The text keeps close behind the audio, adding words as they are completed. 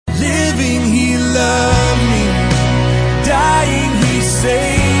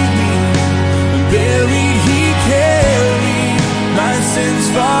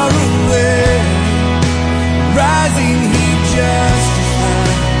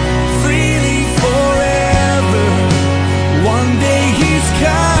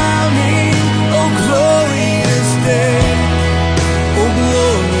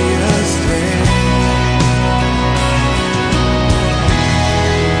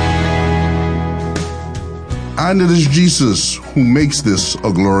And it is Jesus who makes this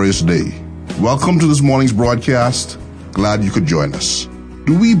a glorious day. Welcome to this morning's broadcast. Glad you could join us.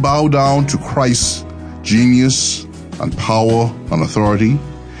 Do we bow down to Christ's genius and power and authority?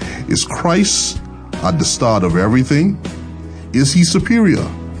 Is Christ at the start of everything? Is he superior?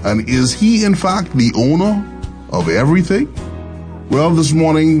 And is he in fact the owner of everything? Well, this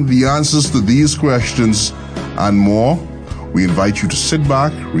morning, the answers to these questions and more, we invite you to sit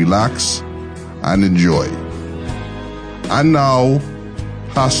back, relax, and enjoy. And now,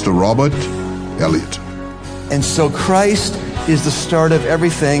 Pastor Robert Elliott. And so Christ is the start of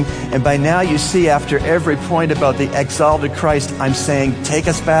everything. And by now you see after every point about the exalted Christ, I'm saying take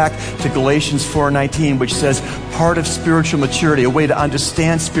us back to Galatians 4:19, which says part of spiritual maturity, a way to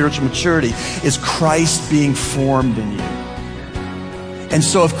understand spiritual maturity, is Christ being formed in you. And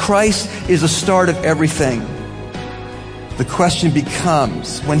so if Christ is the start of everything, the question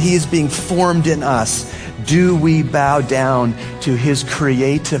becomes, when he is being formed in us, do we bow down to his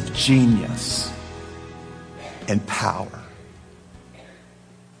creative genius and power?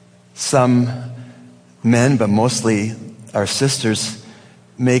 Some men, but mostly our sisters,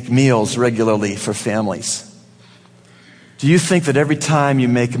 make meals regularly for families. Do you think that every time you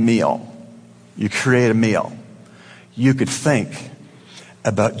make a meal, you create a meal, you could think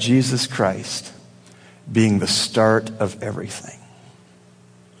about Jesus Christ being the start of everything?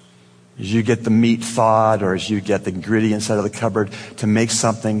 As you get the meat thawed, or as you get the ingredients out of the cupboard to make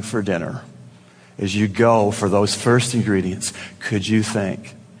something for dinner, as you go for those first ingredients, could you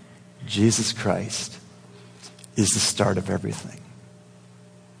think Jesus Christ is the start of everything?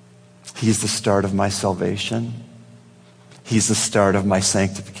 He's the start of my salvation. He's the start of my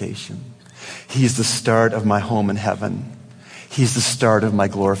sanctification. He's the start of my home in heaven. He's the start of my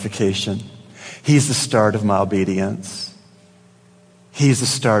glorification. He's the start of my obedience. He's the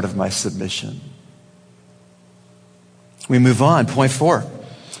start of my submission. We move on. Point 4.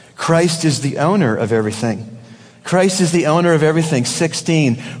 Christ is the owner of everything. Christ is the owner of everything.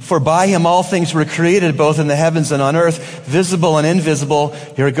 16. For by him all things were created, both in the heavens and on earth, visible and invisible.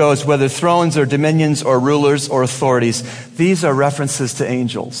 Here it goes. Whether thrones or dominions or rulers or authorities. These are references to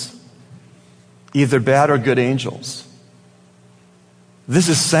angels. Either bad or good angels. This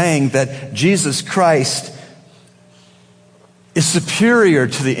is saying that Jesus Christ is superior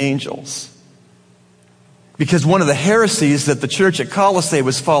to the angels. Because one of the heresies that the church at Colossae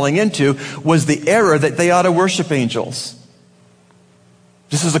was falling into was the error that they ought to worship angels.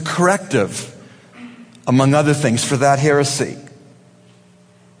 This is a corrective, among other things, for that heresy.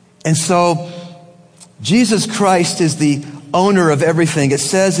 And so, Jesus Christ is the owner of everything. It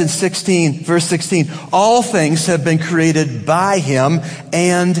says in verse 16, all things have been created by him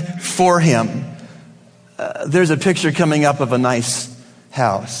and for him. There's a picture coming up of a nice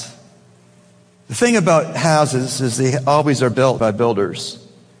house. The thing about houses is they always are built by builders.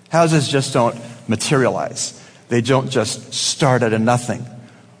 Houses just don't materialize. They don't just start out of nothing.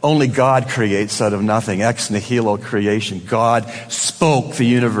 Only God creates out of nothing. Ex nihilo creation. God spoke the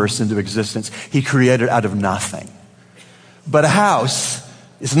universe into existence. He created out of nothing. But a house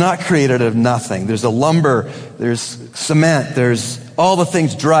is not created out of nothing. There's a lumber, there's cement, there's all the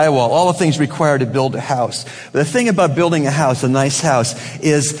things, drywall, all the things required to build a house. But the thing about building a house, a nice house,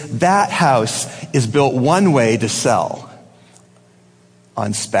 is that house is built one way to sell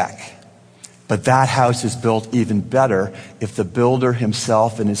on spec. But that house is built even better if the builder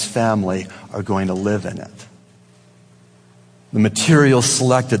himself and his family are going to live in it. The materials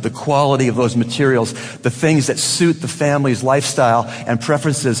selected, the quality of those materials, the things that suit the family's lifestyle and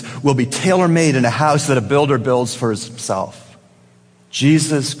preferences will be tailor-made in a house that a builder builds for himself.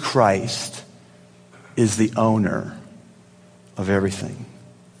 Jesus Christ is the owner of everything.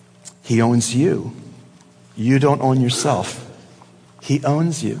 He owns you. You don't own yourself. He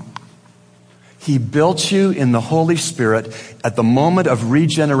owns you. He built you in the Holy Spirit at the moment of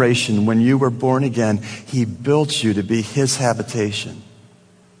regeneration when you were born again. He built you to be his habitation,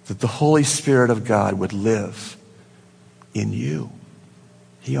 that the Holy Spirit of God would live in you.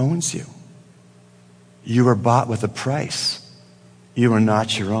 He owns you. You were bought with a price. You are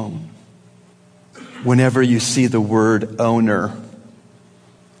not your own. Whenever you see the word owner,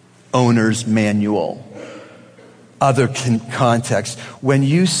 owner's manual, other context, when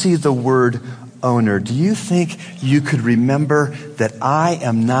you see the word owner, do you think you could remember that I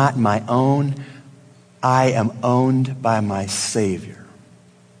am not my own? I am owned by my Savior.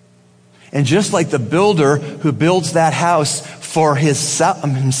 And just like the builder who builds that house for himself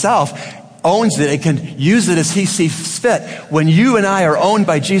owns it and can use it as he sees fit, when you and I are owned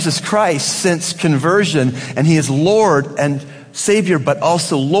by Jesus Christ since conversion, and he is Lord and Savior, but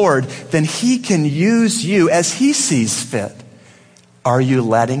also Lord, then he can use you as he sees fit. Are you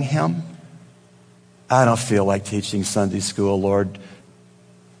letting him? I don't feel like teaching Sunday school, Lord.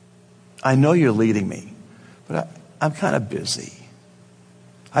 I know you're leading me, but I'm kind of busy.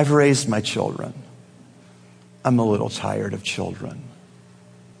 I've raised my children. I'm a little tired of children.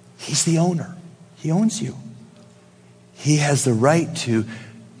 He's the owner. He owns you. He has the right to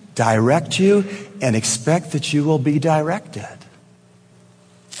direct you and expect that you will be directed.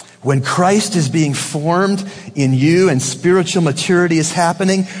 When Christ is being formed in you and spiritual maturity is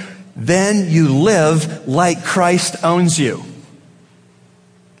happening, then you live like Christ owns you.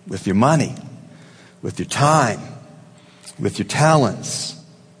 With your money, with your time, with your talents.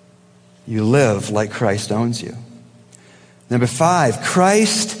 You live like Christ owns you. Number 5,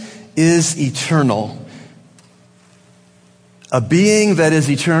 Christ is eternal. A being that is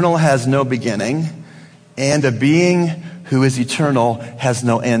eternal has no beginning, and a being who is eternal has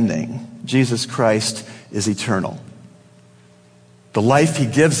no ending. Jesus Christ is eternal. The life he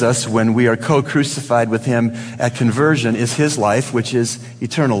gives us when we are co-crucified with him at conversion is his life, which is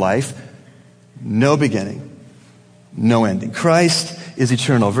eternal life. No beginning, no ending. Christ is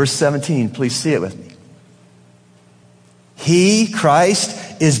eternal. Verse 17, please see it with me. He,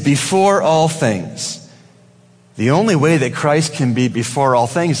 Christ, is before all things. The only way that Christ can be before all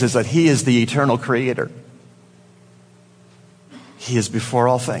things is that he is the eternal creator. He is before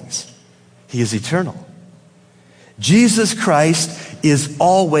all things. He is eternal. Jesus Christ is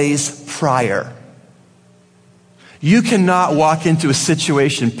always prior. You cannot walk into a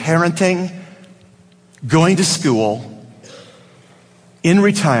situation, parenting, going to school, in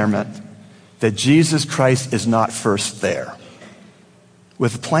retirement, that Jesus Christ is not first there.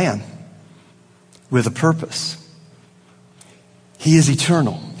 With a plan, with a purpose. He is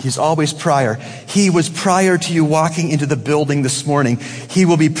eternal. He's always prior. He was prior to you walking into the building this morning. He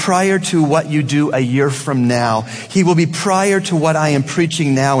will be prior to what you do a year from now. He will be prior to what I am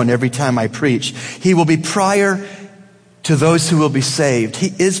preaching now and every time I preach. He will be prior to those who will be saved.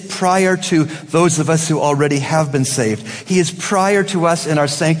 He is prior to those of us who already have been saved. He is prior to us in our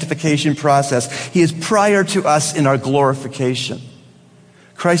sanctification process. He is prior to us in our glorification.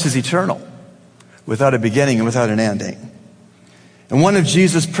 Christ is eternal, without a beginning and without an ending. And one of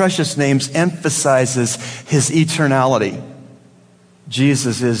Jesus' precious names emphasizes his eternality.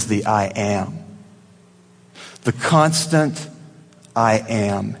 Jesus is the I am. The constant I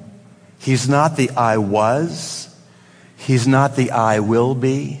am. He's not the I was. He's not the I will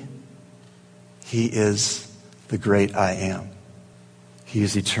be. He is the great I am. He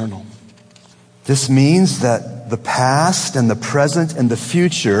is eternal. This means that the past and the present and the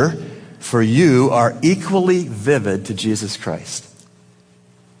future for you are equally vivid to Jesus Christ.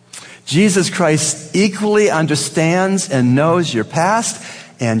 Jesus Christ equally understands and knows your past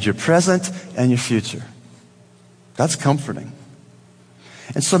and your present and your future. That's comforting.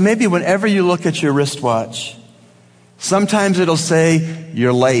 And so maybe whenever you look at your wristwatch, sometimes it'll say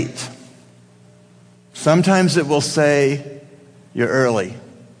you're late. Sometimes it will say you're early.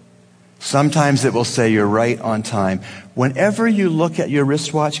 Sometimes it will say you're right on time. Whenever you look at your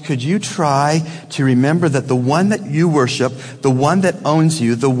wristwatch, could you try to remember that the one that you worship, the one that owns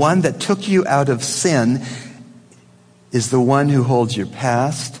you, the one that took you out of sin, is the one who holds your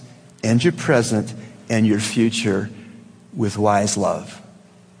past and your present and your future with wise love.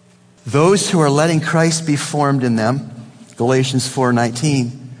 Those who are letting Christ be formed in them, Galatians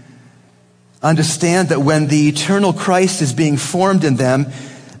 4:19, understand that when the eternal Christ is being formed in them,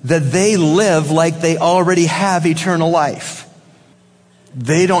 that they live like they already have eternal life.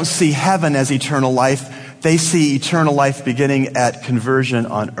 They don't see heaven as eternal life. They see eternal life beginning at conversion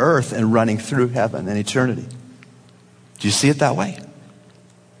on earth and running through heaven and eternity. Do you see it that way?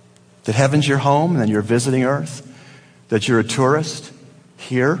 That heaven's your home and you're visiting earth? That you're a tourist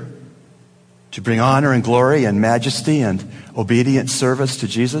here to bring honor and glory and majesty and obedient service to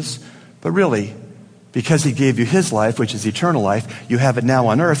Jesus? But really, because he gave you his life, which is eternal life, you have it now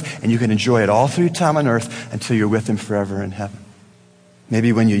on earth, and you can enjoy it all through time on earth until you're with him forever in heaven.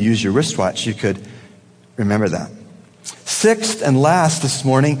 Maybe when you use your wristwatch, you could remember that. Sixth and last this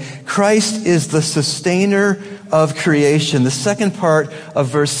morning, Christ is the sustainer of creation. The second part of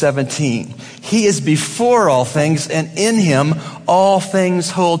verse 17. He is before all things, and in him all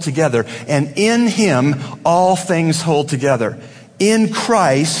things hold together. And in him all things hold together. In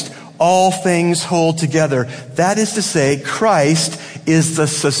Christ all things hold together. That is to say, Christ is the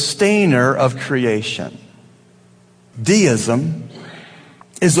sustainer of creation. Deism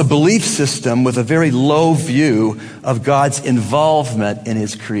is a belief system with a very low view of God's involvement in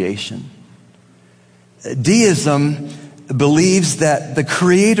his creation. Deism believes that the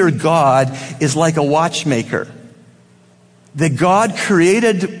Creator God is like a watchmaker. That God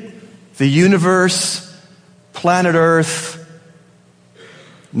created the universe, planet Earth,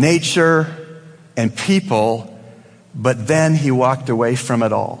 nature, and people, but then he walked away from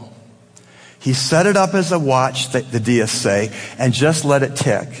it all. He set it up as a watch, the deists say, and just let it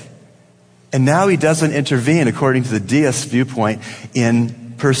tick. And now he doesn't intervene, according to the deist viewpoint,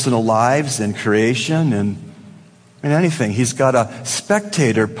 in personal lives, in creation, and in anything. He's got a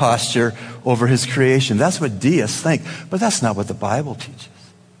spectator posture over his creation. That's what deists think, but that's not what the Bible teaches.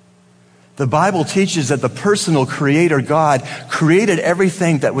 The Bible teaches that the personal Creator God created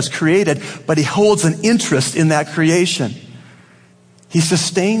everything that was created, but he holds an interest in that creation. He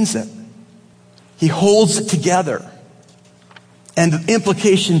sustains it. He holds it together. And the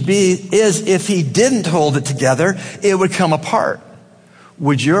implication is if he didn't hold it together, it would come apart.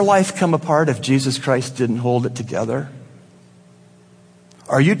 Would your life come apart if Jesus Christ didn't hold it together?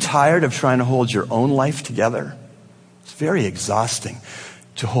 Are you tired of trying to hold your own life together? It's very exhausting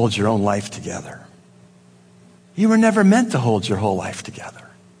to hold your own life together. You were never meant to hold your whole life together.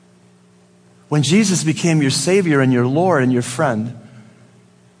 When Jesus became your Savior and your Lord and your friend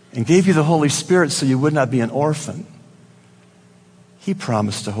and gave you the Holy Spirit so you would not be an orphan, he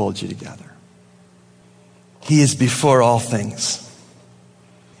promised to hold you together. He is before all things,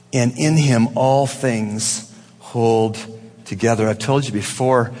 and in him all things hold together. I've told you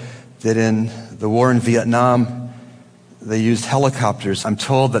before that in the war in Vietnam, they used helicopters. I'm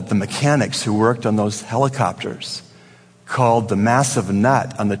told that the mechanics who worked on those helicopters called the massive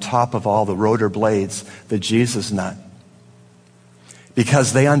nut on the top of all the rotor blades the Jesus nut,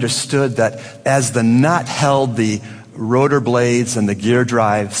 because they understood that as the nut held the rotor blades and the gear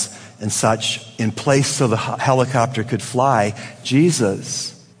drives and such in place so the helicopter could fly,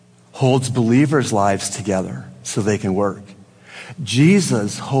 Jesus holds believers' lives together so they can work.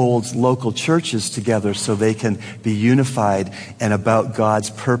 Jesus holds local churches together so they can be unified and about God's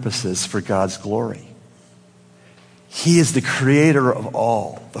purposes for God's glory. He is the creator of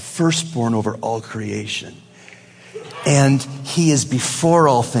all, the firstborn over all creation. And he is before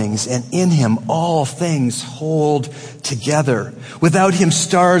all things, and in him all things hold together. Without him,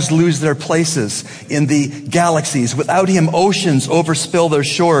 stars lose their places in the galaxies. Without him, oceans overspill their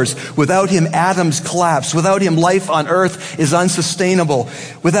shores. Without him, atoms collapse. Without him, life on earth is unsustainable.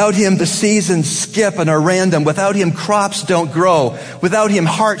 Without him, the seasons skip and are random. Without him, crops don't grow. Without him,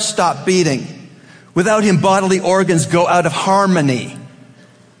 hearts stop beating. Without him, bodily organs go out of harmony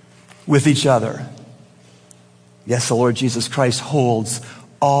with each other. Yes, the Lord Jesus Christ holds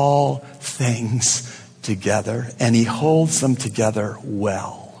all things together, and he holds them together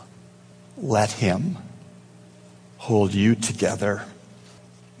well. Let him hold you together.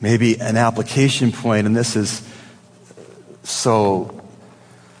 Maybe an application point, and this is so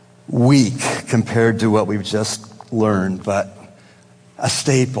weak compared to what we've just learned, but a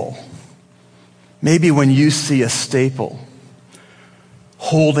staple. Maybe when you see a staple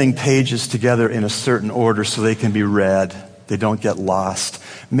holding pages together in a certain order so they can be read, they don't get lost.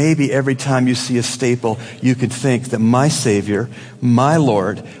 Maybe every time you see a staple, you could think that my Savior, my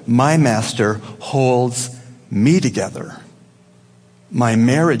Lord, my Master holds me together, my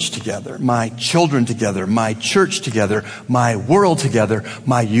marriage together, my children together, my church together, my world together,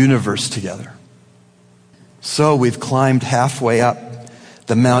 my universe together. So we've climbed halfway up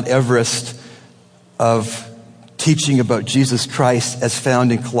the Mount Everest of teaching about Jesus Christ as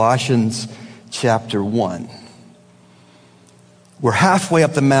found in Colossians chapter 1. We're halfway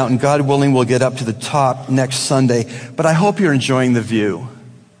up the mountain. God willing, we'll get up to the top next Sunday. But I hope you're enjoying the view.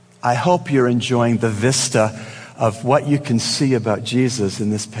 I hope you're enjoying the vista of what you can see about Jesus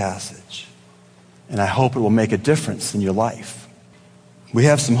in this passage. And I hope it will make a difference in your life. We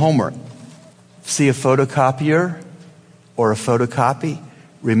have some homework. See a photocopier or a photocopy?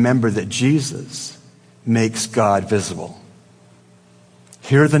 Remember that Jesus makes God visible.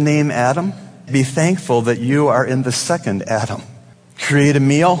 Hear the name Adam? Be thankful that you are in the second Adam. Create a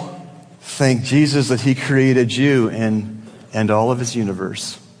meal? Thank Jesus that he created you and all of his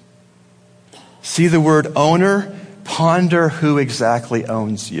universe. See the word owner? Ponder who exactly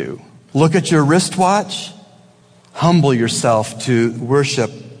owns you. Look at your wristwatch? Humble yourself to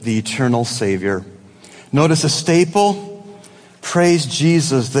worship the eternal Savior. Notice a staple? Praise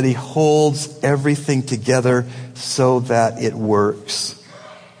Jesus that he holds everything together so that it works.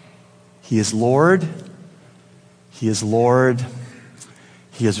 He is Lord. He is Lord.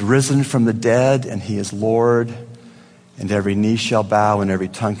 He is risen from the dead, and he is Lord. And every knee shall bow and every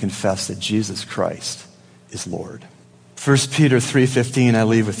tongue confess that Jesus Christ is Lord. 1 Peter 3:15, I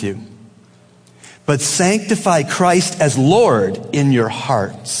leave with you. but sanctify Christ as Lord in your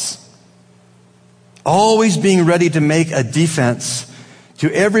hearts, always being ready to make a defense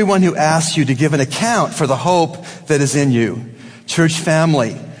to everyone who asks you to give an account for the hope that is in you. Church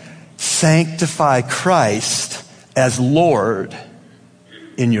family, sanctify Christ as Lord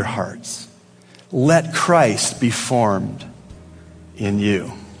in your hearts. Let Christ be formed in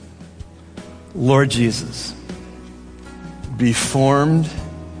you. Lord Jesus, be formed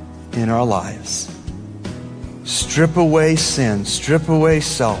in our lives. Strip away sin, strip away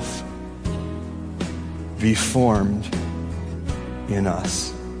self. Be formed in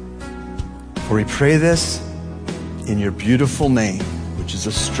us. For we pray this in your beautiful name, which is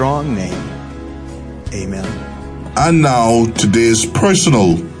a strong name. Amen. And now, today's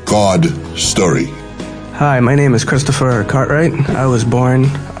personal God story. Hi, my name is Christopher Cartwright. I was born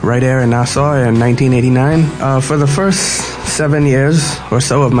right here in Nassau in 1989. For the first 7 years or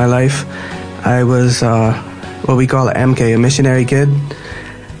so of my life, I was what we call an MK, a missionary kid,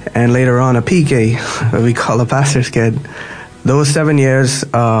 and later on a PK, what we call a pastor's kid. Those 7 years,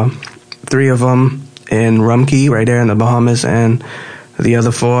 3 of them in Rumkey, right there in the Bahamas, and the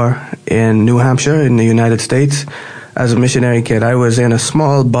other 4 in New Hampshire in the United States. As a missionary kid, I was in a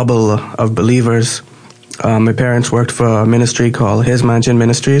small bubble of believers. My parents worked for a ministry called His Mansion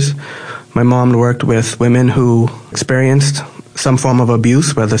Ministries. My mom worked with women who experienced some form of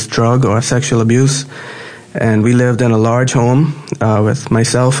abuse, whether it's drug or sexual abuse. And we lived in a large home with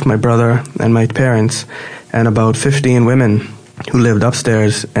myself, my brother, and my parents, and about 15 women who lived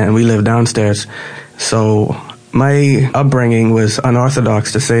upstairs, and we lived downstairs. So my upbringing was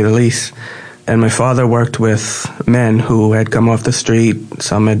unorthodox, to say the least. And my father worked with men who had come off the street.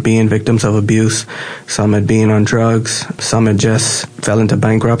 Some had been victims of abuse. Some had been on drugs. Some had just fell into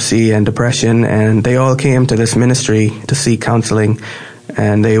bankruptcy and depression. And they all came to this ministry to seek counseling.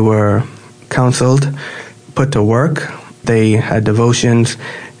 And they were counseled, put to work. They had devotions,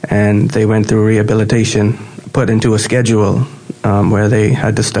 and they went through rehabilitation, put into a schedule where they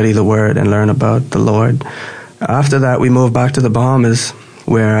had to study the Word and learn about the Lord. After that, we moved back to the Bahamas,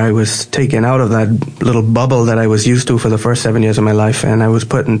 where I was taken out of that little bubble that I was used to for the first 7 years of my life, and I was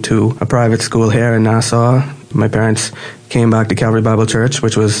put into a private school here in Nassau. My parents came back to Calvary Bible Church,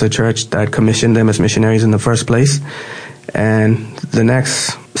 which was the church that commissioned them as missionaries in the first place. And the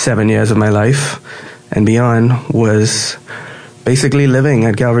next 7 years of my life and beyond was basically living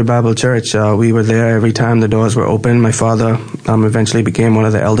at Calvary Bible Church. We were there every time the doors were open. My father eventually became one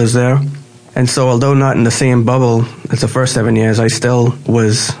of the elders there. And so, although not in the same bubble as the first 7 years, I still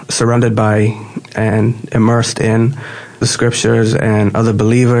was surrounded by and immersed in the scriptures and other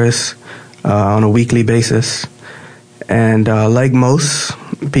believers on a weekly basis. And like most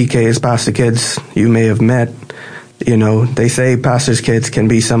PKs, pastor kids you may have met, you know, they say pastors' kids can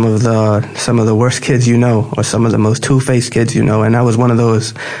be some of the worst kids you know, or some of the most two-faced kids you know. And I was one of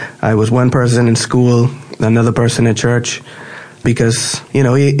those. I was one person in school, another person at church. Because, you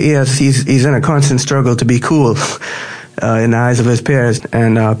know, he's in a constant struggle to be cool in the eyes of his peers.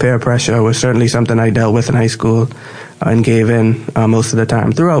 And peer pressure was certainly something I dealt with in high school and gave in most of the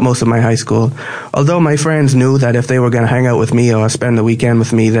time, throughout most of my high school. Although my friends knew that if they were going to hang out with me or spend the weekend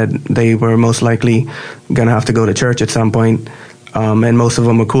with me, that they were most likely going to have to go to church at some point. And most of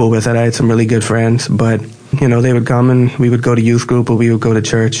them were cool with it. I had some really good friends, but, you know, they would come and we would go to youth group or we would go to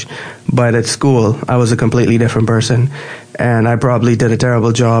church. But at school, I was a completely different person. And I probably did a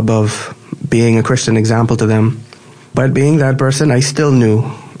terrible job of being a Christian example to them. But being that person, I still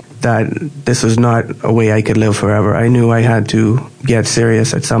knew that this was not a way I could live forever. I knew I had to get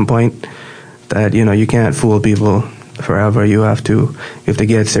serious at some point, that, you know, you can't fool people forever. You have to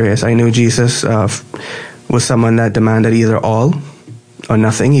get serious. I knew Jesus was someone that demanded either all or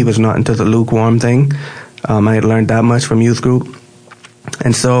nothing. He was not into the lukewarm thing. I had learned that much from youth group.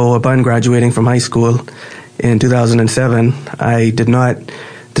 And so upon graduating from high school in 2007, I did not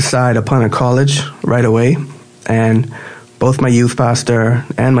decide upon a college right away. And both my youth pastor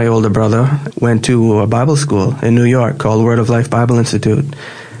and my older brother went to a Bible school in New York called Word of Life Bible Institute.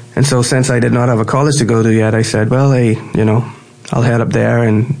 And so since I did not have a college to go to yet, I said, well, hey, you know, I'll head up there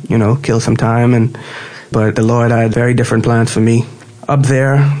and, you know, kill some time. But the Lord had very different plans for me. Up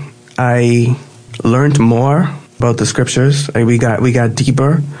there, I learned more about the scriptures. We got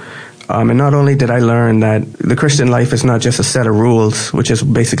deeper. And not only did I learn that the Christian life is not just a set of rules, which is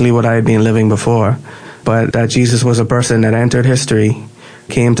basically what I had been living before, but that Jesus was a person that entered history,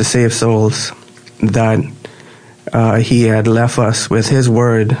 came to save souls, that he had left us with his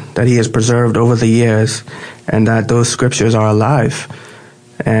word that he has preserved over the years, and that those scriptures are alive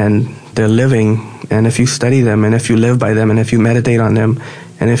and they're living. And if you study them and if you live by them and if you meditate on them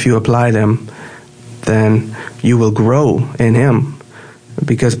and if you apply them, then you will grow in him.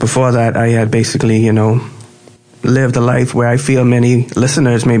 Because before that, I had basically, lived a life where I feel many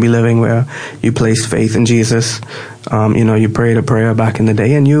listeners may be living, where you placed faith in Jesus. You prayed a prayer back in the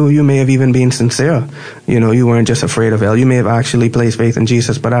day, and you may have even been sincere. You weren't just afraid of hell. You may have actually placed faith in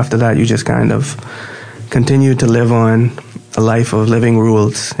Jesus, but after that, you just kind of continued to live on a life of living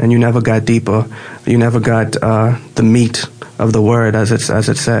rules, and you never got deeper. You never got the meat of the word, as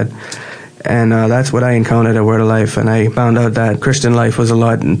it said. And that's what I encountered at Word of Life, and I found out that Christian life was a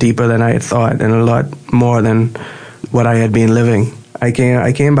lot deeper than I had thought, and a lot more than what I had been living. I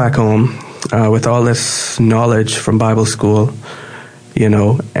came back home with all this knowledge from Bible school,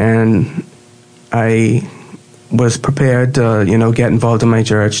 and I was prepared to, get involved in my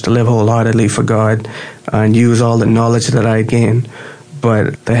church, to live wholeheartedly for God, and use all the knowledge that I had gained.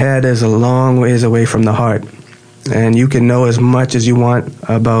 But the head is a long ways away from the heart. And you can know as much as you want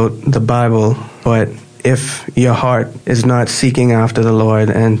about the Bible, but if your heart is not seeking after the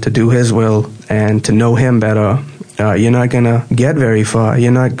Lord and to do his will and to know him better, you're not going to get very far.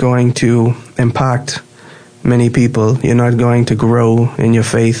 You're not going to impact many people. You're not going to grow in your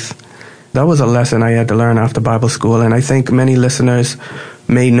faith. That was a lesson I had to learn after Bible school, and I think many listeners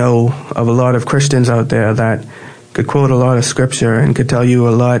may know of a lot of Christians out there that could quote a lot of scripture and could tell you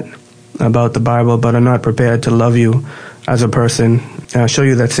a lot about the Bible, but are not prepared to love you as a person, show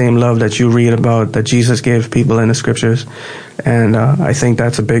you that same love that you read about, that Jesus gave people in the scriptures. And I think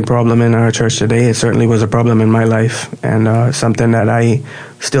that's a big problem in our church today. It certainly was a problem in my life, and something that I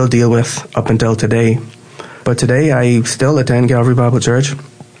still deal with up until today. But today I still attend Calvary Bible Church.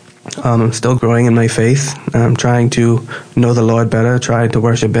 I'm still growing in my faith. I'm trying to know the Lord better, try to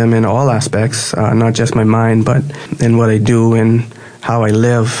worship him in all aspects, not just my mind, but in what I do and how I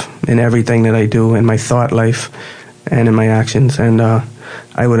live, in everything that I do, in my thought life and in my actions. And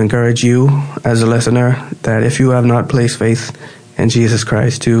I would encourage you as a listener that if you have not placed faith in Jesus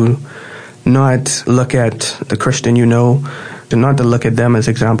Christ, to not look at the Christian to not to look at them as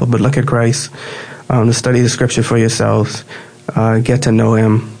example, but look at Christ, to study the scripture for yourselves, get to know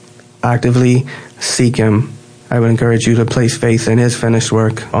him, actively seek him. I would encourage you to place faith in his finished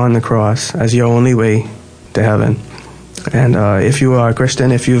work on the cross as your only way to heaven. And if you are a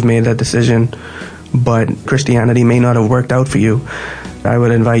Christian, if you've made that decision, but Christianity may not have worked out for you, I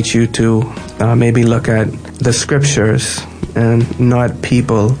would invite you to maybe look at the scriptures and not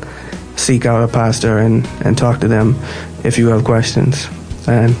people. Seek out a pastor and talk to them if you have questions.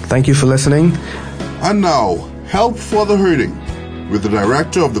 And thank you for listening. And now, help for the hurting with the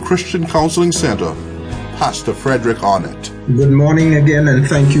director of the Christian Counseling Center, Pastor Fredrick Arnett. Good morning again, and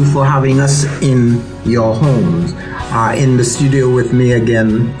thank you for having us in your homes. In the studio with me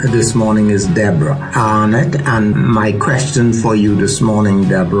again this morning is Deborah Arnett, and my question for you this morning,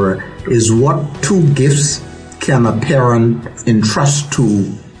 Deborah, is what two gifts can a parent entrust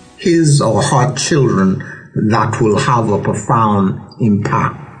to his or her children that will have a profound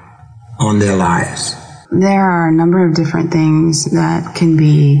impact on their lives? There are a number of different things that can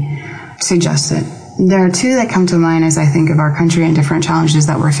be suggested. There are two that come to mind as I think of our country and different challenges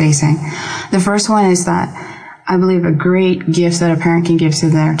that we're facing. The first one is that I believe a great gift that a parent can give to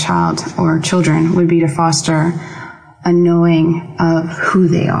their child or children would be to foster a knowing of who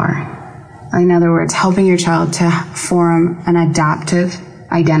they are. In other words, helping your child to form an adaptive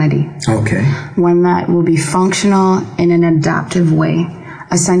identity. Okay. One that will be functional in an adaptive way.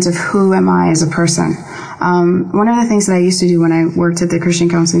 A sense of who am I as a person. One of the things that I used to do when I worked at the Christian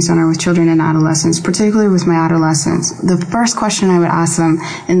Counseling Center with children and adolescents, particularly with my adolescents, the first question I would ask them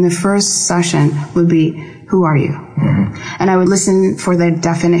in the first session would be, who are you? Mm-hmm. And I would listen for the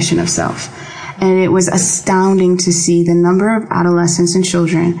definition of self. And it was astounding to see the number of adolescents and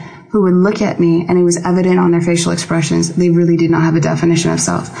children who would look at me, and it was evident on their facial expressions, they really did not have a definition of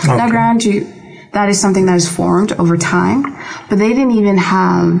self. Okay. Now, granted you, that is something that is formed over time, but they didn't even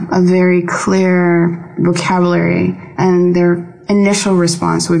have a very clear vocabulary, and their initial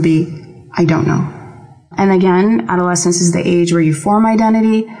response would be, I don't know. And again, adolescence is the age where you form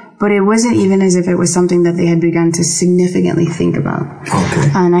identity, but it wasn't even as if it was something that they had begun to significantly think about.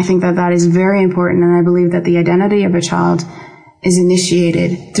 Okay. And I think that that is very important, and I believe that the identity of a child is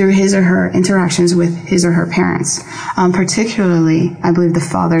initiated through his or her interactions with his or her parents. Particularly, I believe the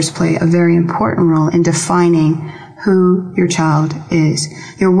fathers play a very important role in defining who your child is.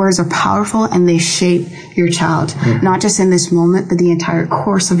 Your words are powerful, and they shape your child, not just in this moment, but the entire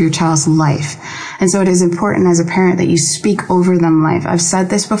course of your child's life. And so it is important as a parent that you speak over them life. I've said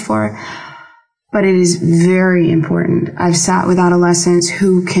this before, but it is very important. I've sat with adolescents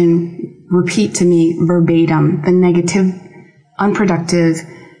who can repeat to me verbatim the negative, unproductive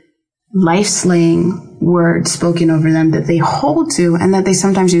life-slaying words spoken over them that they hold to and that they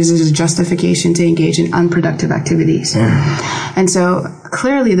sometimes use as a justification to engage in unproductive activities. And so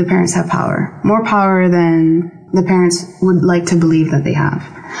clearly the parents have power, more power than the parents would like to believe that they have.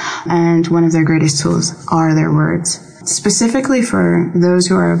 And one of their greatest tools are their words. Specifically for those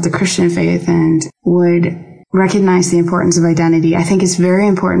who are of the Christian faith and would recognize the importance of identity, I think it's very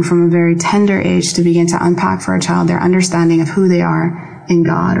important from a very tender age to begin to unpack for a child their understanding of who they are in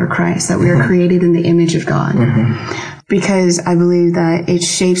God or Christ, that we are created in the image of God. Because I believe that it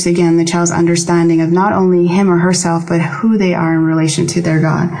shapes, again, the child's understanding of not only him or herself, but who they are in relation to their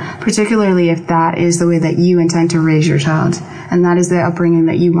God, particularly if that is the way that you intend to raise your child, and that is the upbringing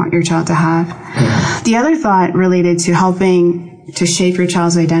that you want your child to have. The other thought related to helping to shape your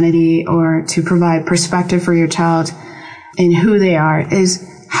child's identity or to provide perspective for your child in who they are is,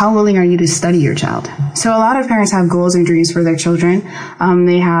 how willing are you to study your child? So a lot of parents have goals and dreams for their children.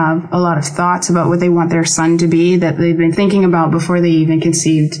 They have a lot of thoughts about what they want their son to be that they've been thinking about before they even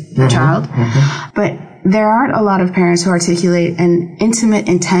conceived the child. But there aren't a lot of parents who articulate an intimate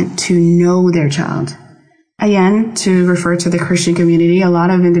intent to know their child. Again, to refer to the Christian community, a lot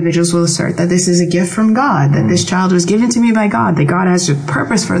of individuals will assert that this is a gift from God, that this child was given to me by God, that God has a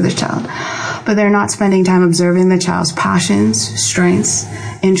purpose for this child. But they're not spending time observing the child's passions, strengths,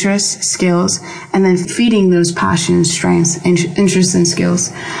 interests, skills, and then feeding those passions, strengths, interests, and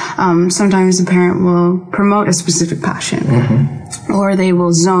skills. Sometimes the parent will promote a specific passion, or they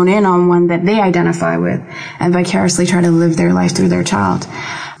will zone in on one that they identify with and vicariously try to live their life through their child.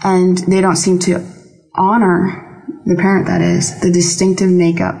 And they don't seem to honor the parent, that is, the distinctive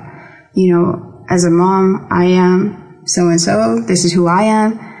makeup. You know, as a mom, I am so-and-so, this is who I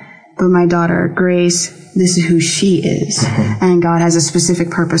am, but my daughter, Grace, this is who she is. And God has a specific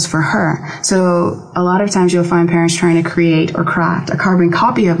purpose for her. So a lot of times you'll find parents trying to create or craft a carbon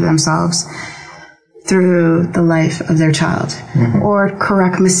copy of themselves through the life of their child, or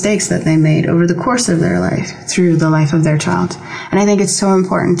correct mistakes that they made over the course of their life through the life of their child. And I think it's so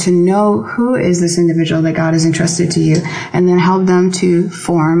important to know who is this individual that God has entrusted to you, and then help them to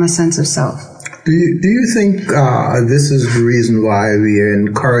form a sense of self. Do you think this is the reason why we are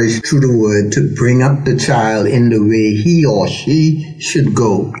encouraged through the word to bring up the child in the way he or she should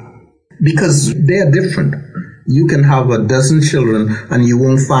go? Because they're different. You can have a dozen children and you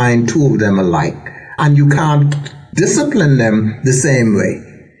won't find two of them alike. And you can't discipline them the same way.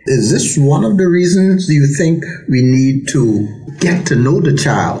 Is this one of the reasons you think we need to get to know the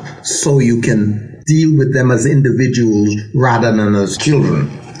child so you can deal with them as individuals rather than as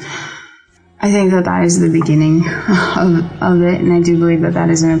children? I think that is the beginning of it, and I do believe that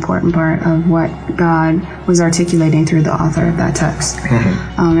is an important part of what God was articulating through the author of that text.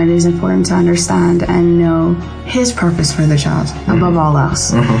 It is important to understand and know His purpose for the child above all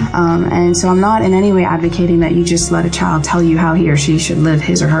else. And so I'm not in any way advocating that you just let a child tell you how he or she should live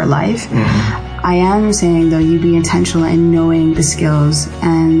his or her life. I am saying, though, you be intentional in knowing the skills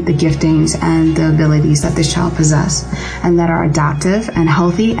and the giftings and the abilities that this child possess, and that are adaptive and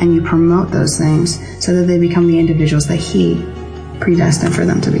healthy, and you promote those things so that they become the individuals that He predestined for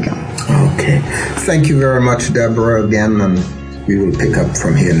them to become. Okay. Thank you very much, Deborah, again, and we will pick up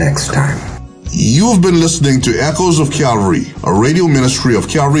from here next time. You have been listening to Echoes of Calvary, a radio ministry of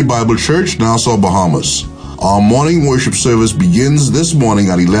Calvary Bible Church, Nassau, Bahamas. Our morning worship service begins this morning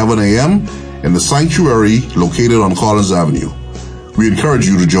at 11 a.m., in the sanctuary located on Collins Avenue. We encourage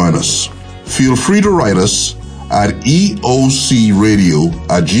you to join us. Feel free to write us at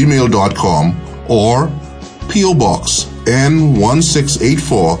eocradio@gmail.com or P.O. Box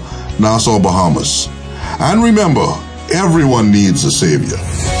N1684, Nassau, Bahamas. And remember, everyone needs a Savior.